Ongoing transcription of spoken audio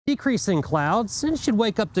Decreasing clouds, and should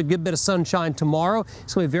wake up to a good bit of sunshine tomorrow.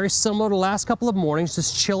 It's going to be very similar to the last couple of mornings,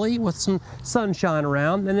 just chilly with some sunshine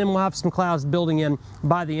around, and then we'll have some clouds building in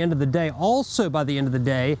by the end of the day. Also by the end of the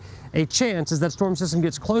day, a chance as that storm system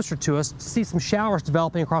gets closer to us to see some showers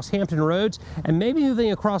developing across Hampton Roads and maybe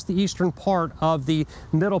moving across the eastern part of the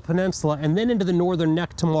Middle Peninsula and then into the northern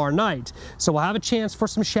neck tomorrow night. So we'll have a chance for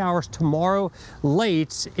some showers tomorrow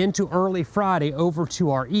late into early Friday over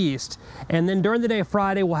to our east. And then during the day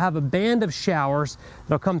Friday, we'll have a band of showers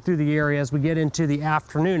that'll come through the area as we get into the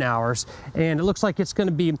afternoon hours. And it looks like it's going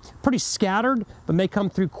to be pretty scattered, but may come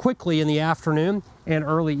through quickly in the afternoon and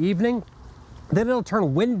early evening. Then it'll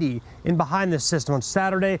turn windy in behind this system on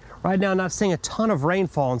Saturday. Right now, not seeing a ton of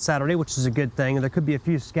rainfall on Saturday, which is a good thing. There could be a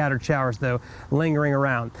few scattered showers, though, lingering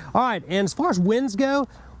around. All right, and as far as winds go,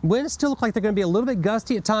 winds still look like they're going to be a little bit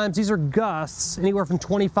gusty at times. These are gusts anywhere from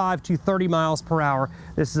 25 to 30 miles per hour.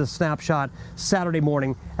 This is a snapshot Saturday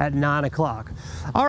morning at 9 o'clock. All right.